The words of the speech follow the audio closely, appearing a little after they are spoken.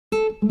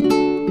In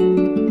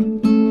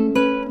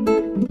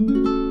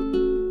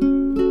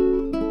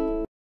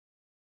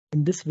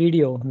this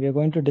video, we are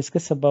going to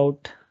discuss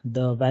about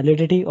the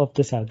validity of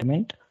this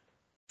argument.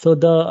 So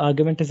the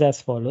argument is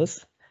as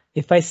follows.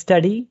 If I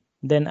study,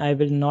 then I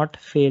will not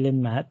fail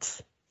in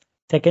maths.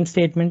 Second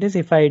statement is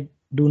if I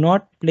do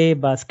not play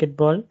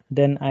basketball,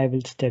 then I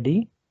will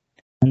study.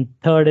 And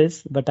third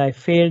is, but I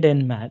failed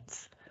in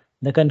maths.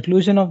 The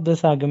conclusion of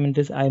this argument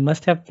is I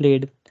must have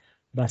played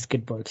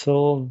basketball.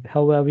 So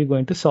how are we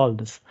going to solve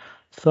this?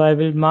 So I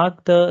will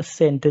mark the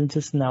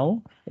sentences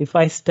now. If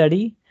I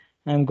study,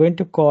 I'm going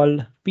to call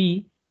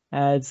P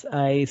as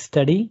I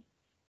study.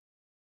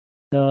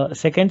 The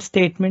second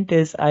statement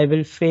is I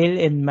will fail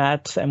in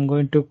maths. I'm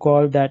going to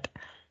call that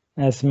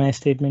as my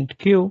statement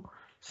Q.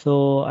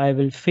 So I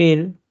will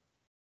fail.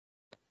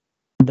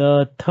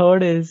 The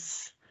third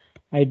is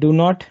I do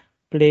not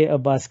play a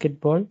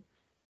basketball.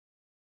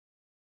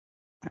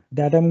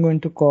 That I'm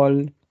going to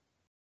call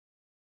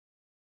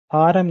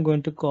R. I'm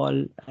going to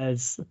call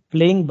as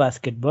playing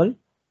basketball.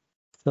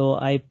 So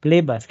I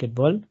play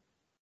basketball.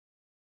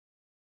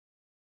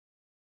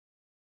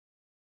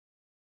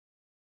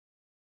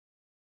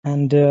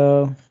 And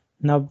now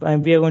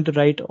we are going to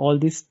write all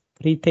these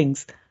three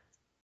things.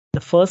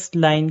 The first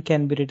line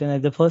can be written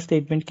as the first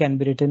statement can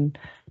be written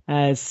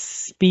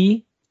as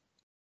P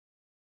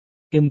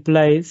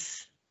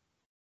implies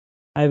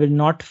I will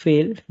not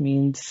fail,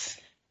 means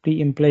P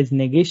implies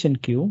negation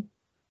Q.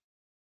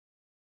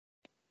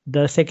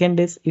 The second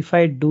is if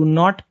I do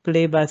not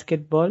play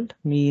basketball,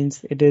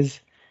 means it is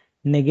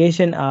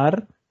negation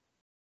R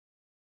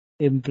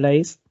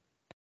implies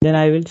then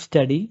I will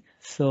study.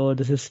 So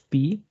this is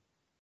P.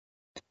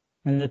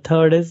 And the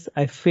third is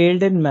I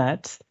failed in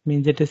maths,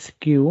 means it is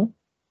Q.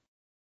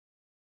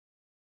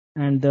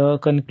 And the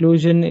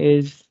conclusion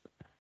is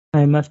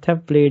I must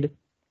have played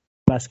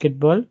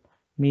basketball,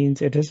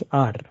 means it is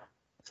R.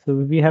 So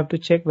we have to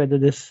check whether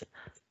this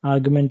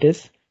argument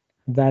is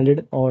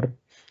valid or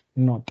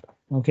not.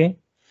 Okay,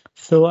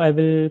 so I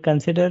will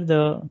consider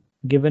the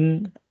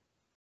given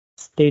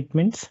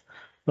statements.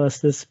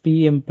 First is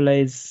P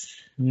implies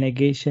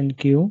negation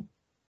Q.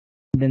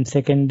 Then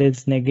second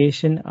is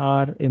negation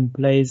R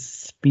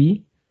implies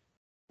P.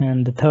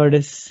 And the third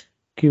is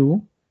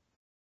Q.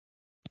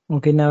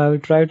 Okay, now I will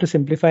try to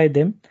simplify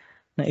them.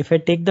 Now, if I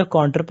take the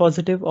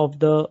contrapositive of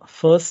the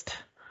first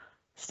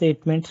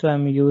statement, so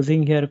I'm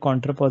using here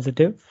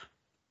contrapositive.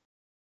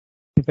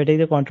 If I take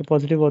the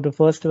contrapositive of the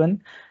first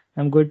one,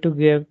 I'm going to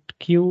get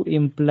Q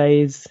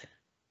implies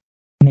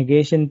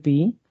negation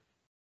P.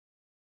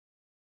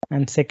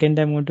 And second,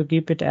 I'm going to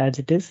keep it as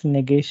it is.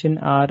 Negation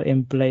R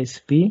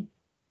implies P.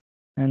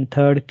 And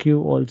third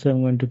Q also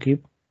I'm going to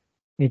keep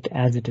it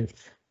as it is.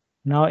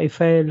 Now,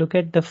 if I look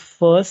at the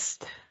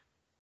first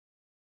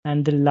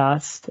and the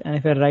last, and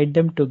if I write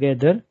them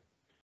together,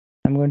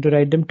 I'm going to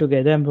write them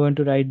together. I'm going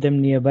to write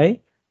them nearby.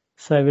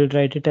 So I will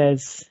write it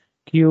as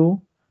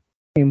Q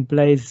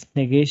implies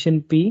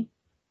negation P.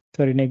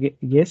 Sorry,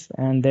 yes.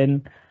 And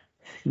then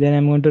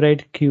I'm going to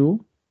write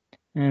Q.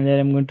 And then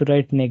I'm going to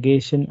write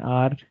negation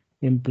R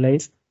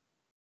implies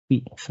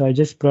P. So I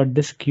just brought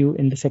this Q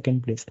in the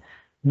second place.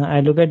 Now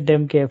I look at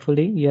them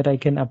carefully. Here I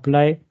can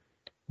apply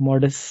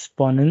modus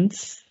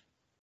ponens.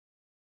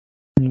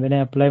 And when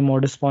I apply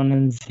modus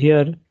ponens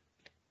here,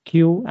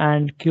 Q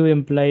and Q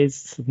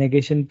implies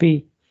negation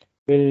P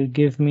will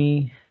give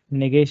me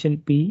negation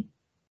P.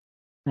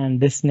 And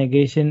this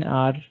negation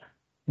R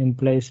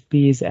implies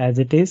P is as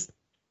it is.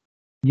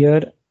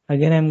 Here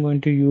again I'm going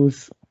to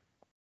use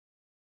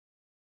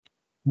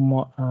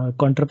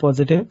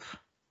contrapositive.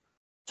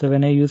 So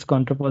when I use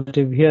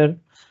contrapositive here,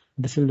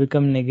 this will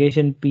become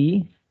negation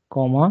P,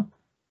 comma,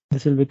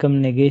 this will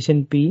become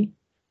negation P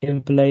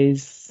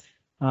implies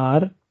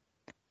R,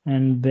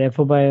 and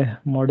therefore by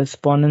modus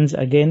ponens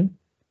again,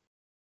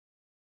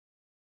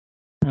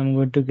 I'm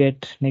going to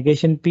get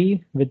negation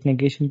P with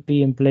negation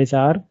P implies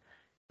R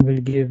will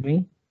give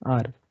me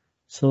R.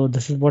 So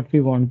this is what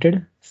we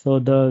wanted. So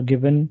the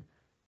given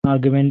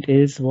argument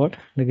is what?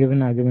 The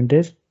given argument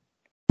is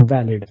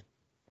valid.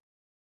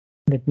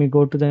 Let me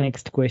go to the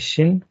next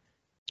question.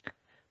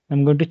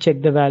 I'm going to check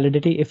the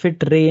validity. If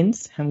it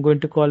rains, I'm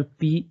going to call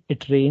P,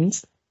 it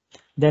rains.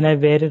 Then I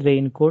wear a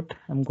raincoat.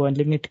 I'm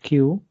calling it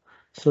Q.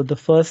 So the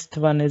first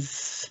one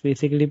is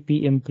basically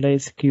P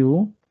implies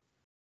Q.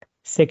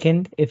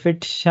 Second, if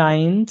it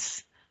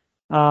shines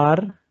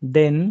R,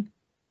 then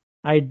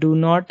I do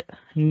not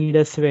need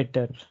a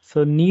sweater.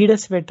 So need a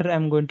sweater,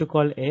 I'm going to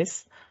call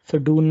S. So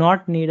do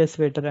not need a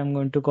sweater, I'm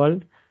going to call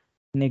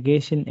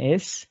negation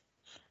S.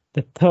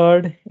 The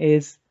third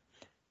is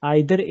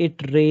either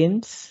it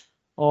rains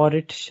or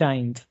it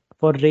shines.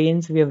 For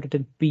rains, we have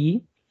written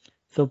P.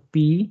 So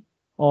P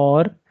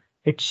or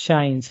it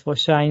shines. For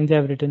shines, I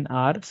have written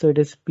R. So it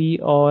is P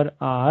or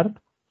R.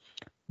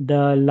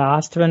 The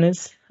last one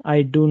is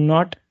I do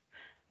not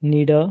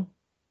need a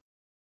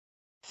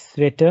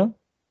sweater.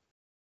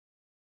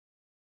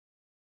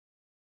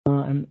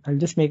 I'll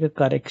just make a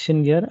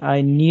correction here.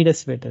 I need a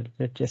sweater.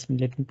 Let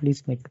me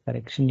please make a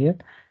correction here.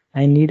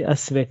 I need a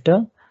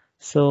sweater.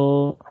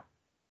 So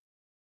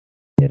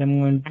Here I'm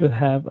going to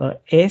have a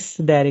S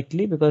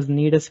directly because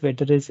need a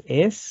sweater is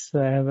S. So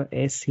I have a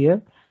S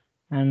here.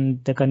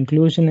 And the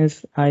conclusion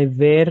is I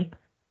wear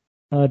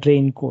a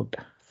raincoat.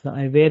 So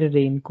I wear a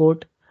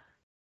raincoat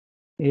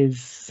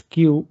is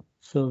Q.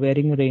 So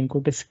wearing a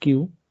raincoat is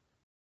Q.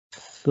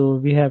 So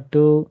we have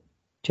to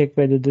check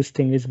whether this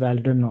thing is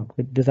valid or not,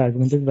 if this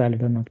argument is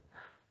valid or not.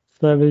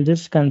 So I will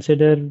just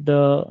consider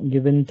the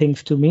given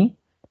things to me.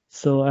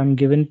 So I'm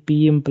given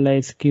P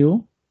implies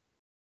Q.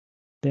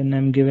 Then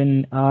I'm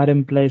given R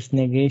implies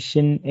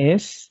negation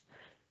S.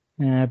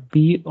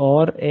 P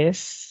or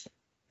S,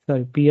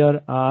 sorry, P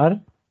or R,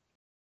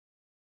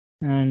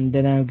 and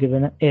then I've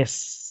given a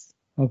S.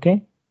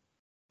 Okay.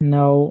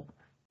 Now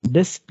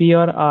this P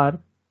or R,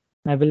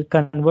 I will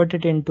convert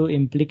it into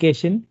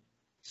implication.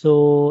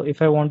 So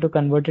if I want to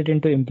convert it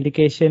into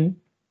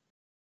implication,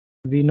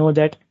 we know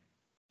that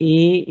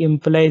A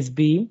implies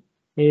B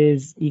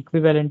is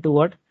equivalent to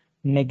what?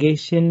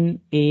 Negation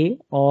A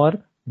or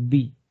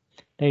B,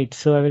 right?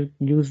 So I will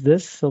use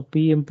this. So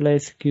P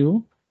implies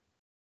Q,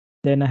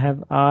 then I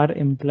have R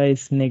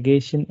implies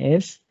negation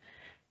S,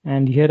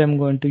 and here I'm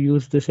going to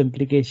use this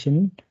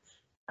implication,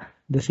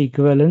 this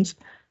equivalence,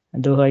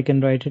 though I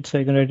can write it. So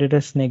I can write it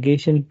as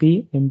negation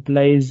P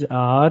implies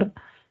R,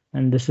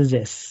 and this is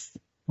S.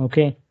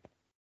 Okay.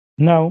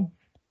 Now,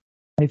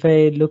 if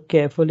I look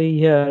carefully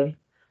here,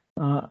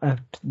 at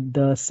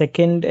the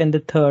second and the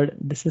third,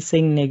 this is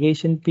saying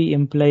negation P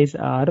implies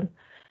R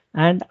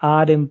and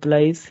R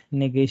implies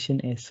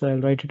negation S. So I'll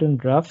write it in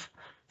rough.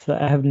 So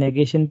I have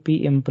negation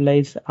P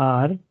implies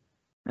R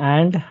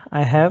and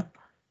I have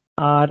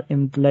R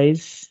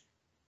implies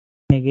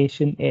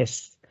negation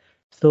S.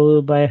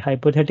 So by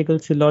hypothetical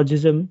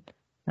syllogism,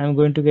 I'm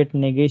going to get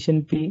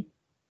negation P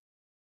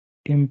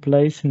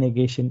implies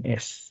negation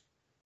S.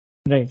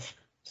 Right.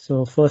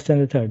 So first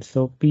and the third.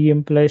 So P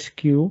implies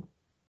Q.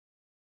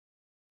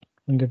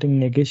 I'm getting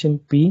negation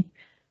P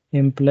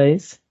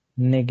implies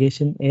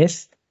negation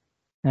S.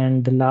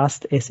 And the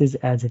last S is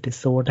as it is.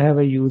 So what have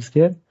I used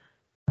here?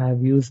 I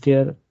have used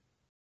here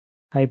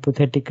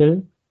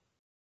hypothetical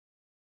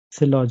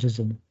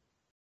syllogism.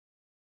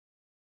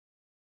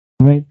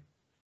 Right.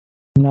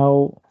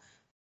 Now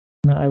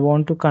I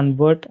want to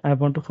convert, I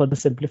want to further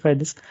simplify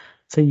this.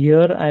 So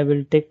here I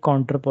will take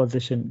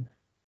contraposition.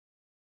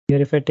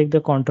 Here if I take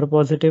the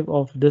contrapositive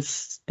of this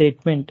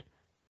statement,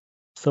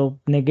 so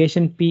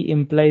negation P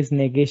implies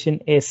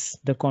negation S,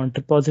 the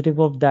contrapositive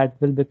of that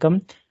will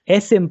become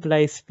S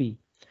implies P.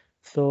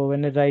 So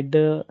when I write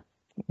the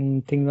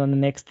thing on the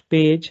next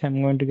page,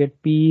 I'm going to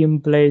get P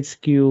implies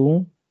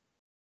Q,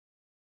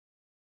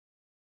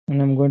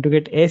 and I'm going to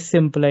get S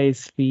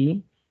implies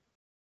P,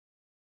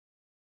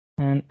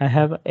 and I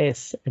have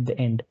S at the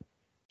end.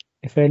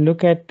 If I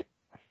look at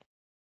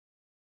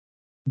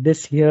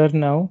this here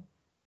now,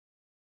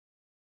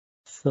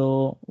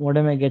 so what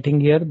am I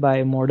getting here?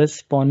 By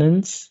modus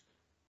ponens,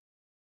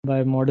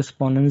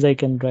 I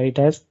can write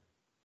as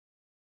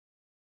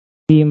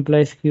P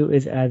implies Q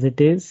is as it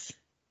is.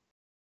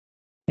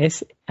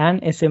 S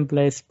and S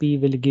implies P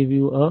will give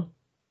you a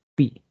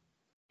P,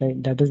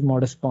 right? That is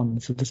modus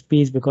ponens. So this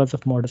P is because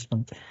of modus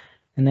ponens.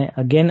 And I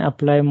again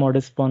apply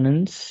modus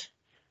ponens.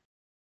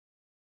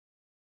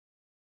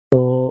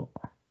 So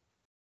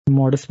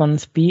modus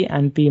ponens P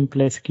and P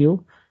implies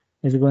Q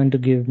is going to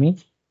give me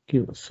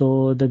Q.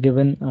 So the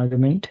given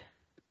argument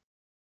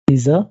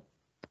is a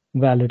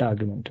valid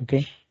argument.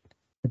 Okay.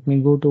 Let me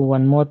go to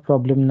one more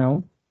problem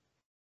now.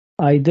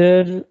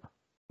 Either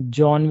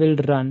John will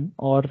run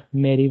or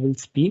Mary will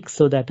speak.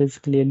 So that is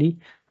clearly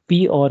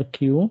P or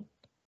Q.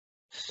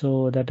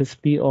 So that is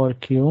P or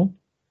Q.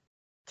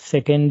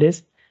 Second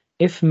is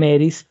if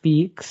Mary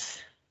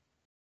speaks,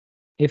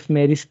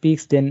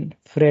 then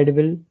Fred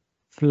will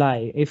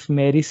fly. If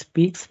Mary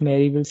speaks,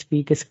 Mary will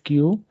speak as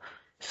Q.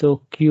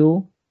 So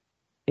Q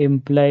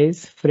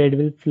implies Fred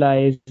will fly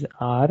is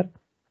R.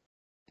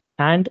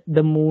 And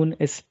the moon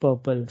is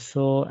purple.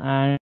 So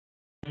and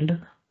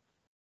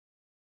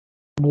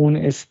moon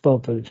is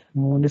purple.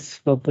 Moon is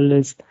purple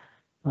is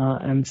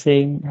I'm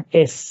saying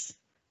S.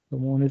 The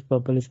moon is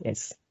purple is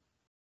S.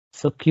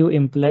 So Q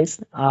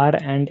implies R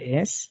and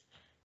S.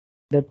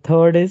 The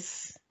third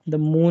is the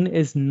moon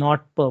is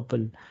not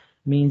purple,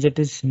 means it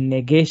is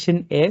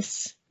negation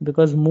S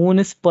because moon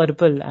is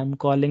purple. I'm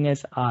calling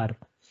as R.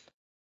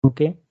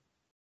 Okay.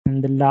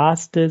 And the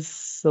last is,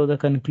 so the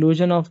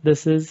conclusion of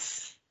this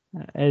is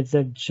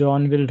that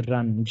John will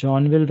run.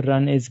 John will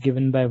run is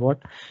given by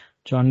what?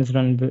 John is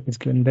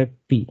given by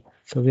P.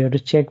 So we have to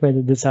check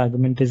whether this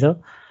argument is a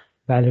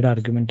valid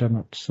argument or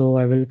not. So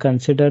I will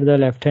consider the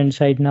left hand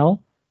side now.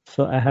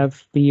 So I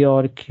have P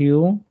or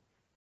Q,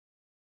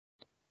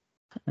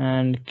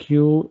 and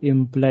Q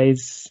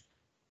implies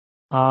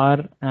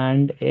R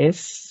and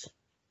S,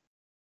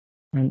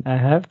 and I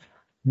have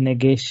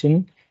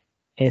negation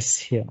S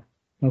here.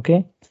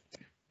 Okay.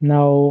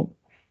 Now,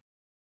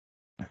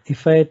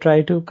 if I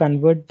try to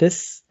convert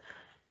this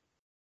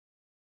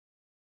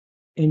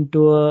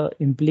into a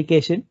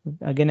implication,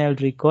 again, I'll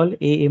recall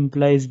A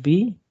implies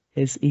B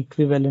is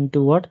equivalent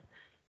to what?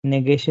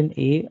 Negation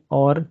A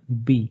or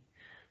B.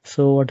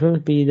 So what will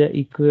be the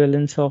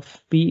equivalence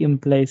of P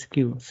implies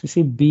Q? So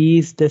see, B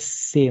is the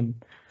same.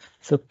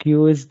 So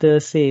Q is the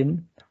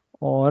same,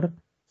 or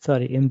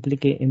sorry,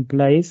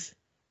 implies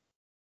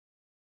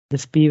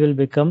this P will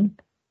become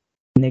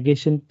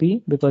negation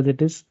P because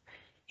it is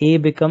A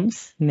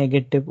becomes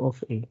negative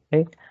of A,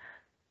 right?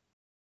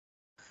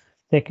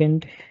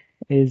 Second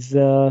is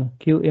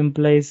Q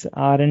implies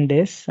R and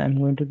S. I'm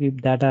going to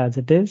keep that as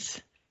it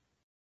is.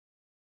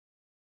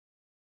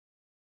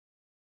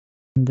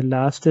 And the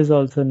last is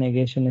also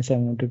negation is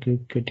I'm going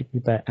to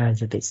keep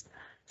as it is.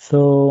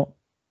 So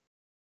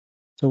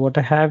what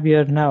I have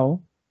here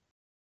now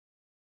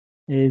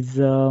is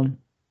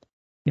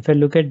if I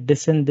look at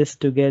this and this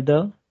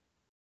together,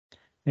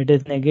 it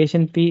is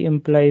negation P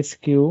implies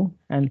Q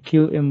and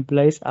Q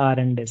implies R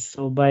and S.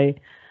 So by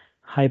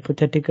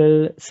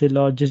hypothetical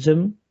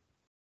syllogism,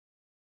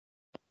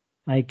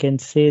 I can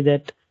say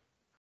that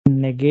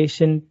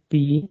negation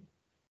P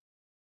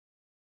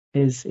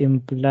is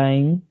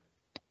implying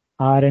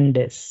R and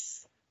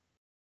S.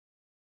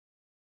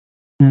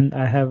 And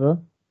I have a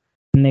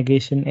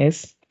negation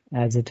S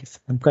as it is.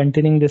 I'm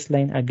continuing this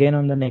line again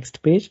on the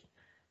next page.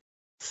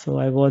 So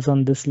I was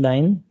on this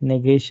line,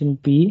 negation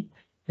P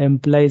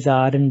implies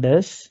R and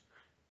S,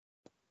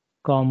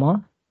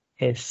 comma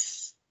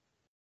S.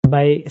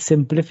 By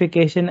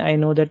simplification, I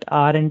know that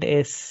R and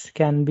S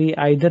can be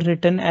either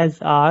written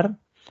as R,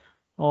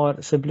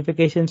 or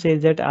simplification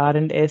says that R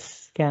and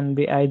S can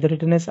be either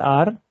written as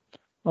R,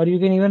 or you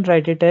can even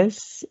write it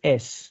as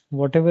S,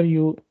 whatever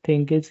you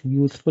think is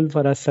useful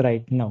for us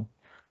right now.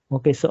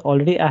 Okay, so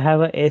already I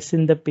have a S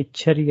in the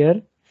picture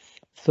here.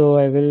 So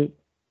I will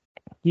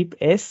keep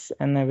S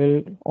and I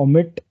will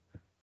omit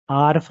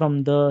R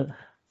from the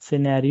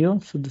scenario.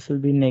 So this will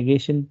be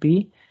negation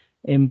P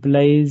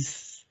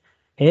implies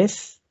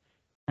S,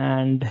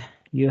 and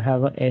you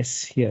have a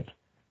S here,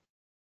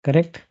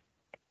 correct?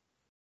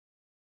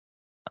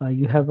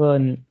 You have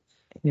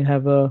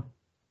a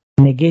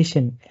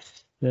negation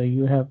S. So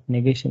you have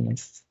negation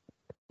S.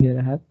 Here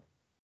I have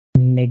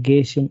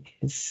negation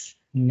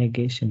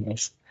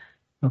S.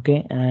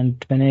 Okay,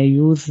 and when I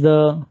use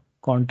the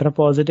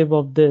contrapositive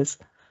of this,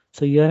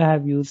 so here I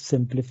have used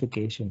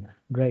simplification,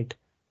 right?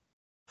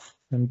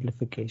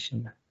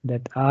 Simplification,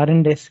 that R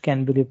and S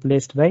can be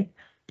replaced by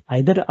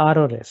either R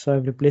or S. So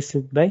I've replaced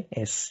it by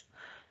S.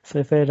 So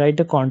if I write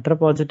a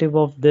contrapositive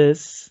of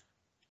this,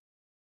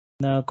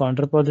 the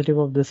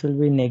contrapositive of this will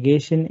be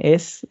negation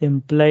S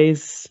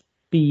implies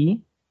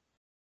P,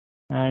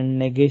 and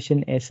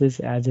negation S is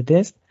as it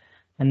is.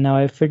 And now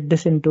I fit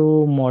this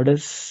into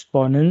modus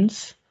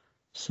ponens.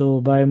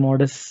 So by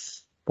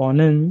modus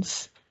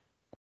ponens,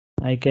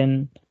 I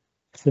can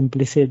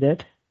simply say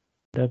that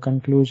the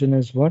conclusion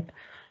is what?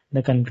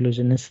 The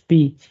conclusion is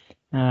P.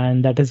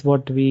 And that is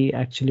what we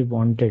actually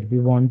wanted. We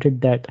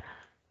wanted that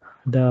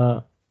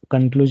the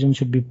conclusion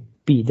should be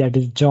P, that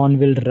is John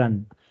will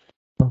run.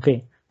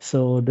 Okay,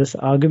 so this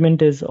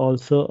argument is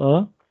also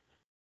a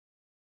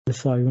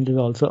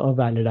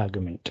valid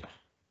argument.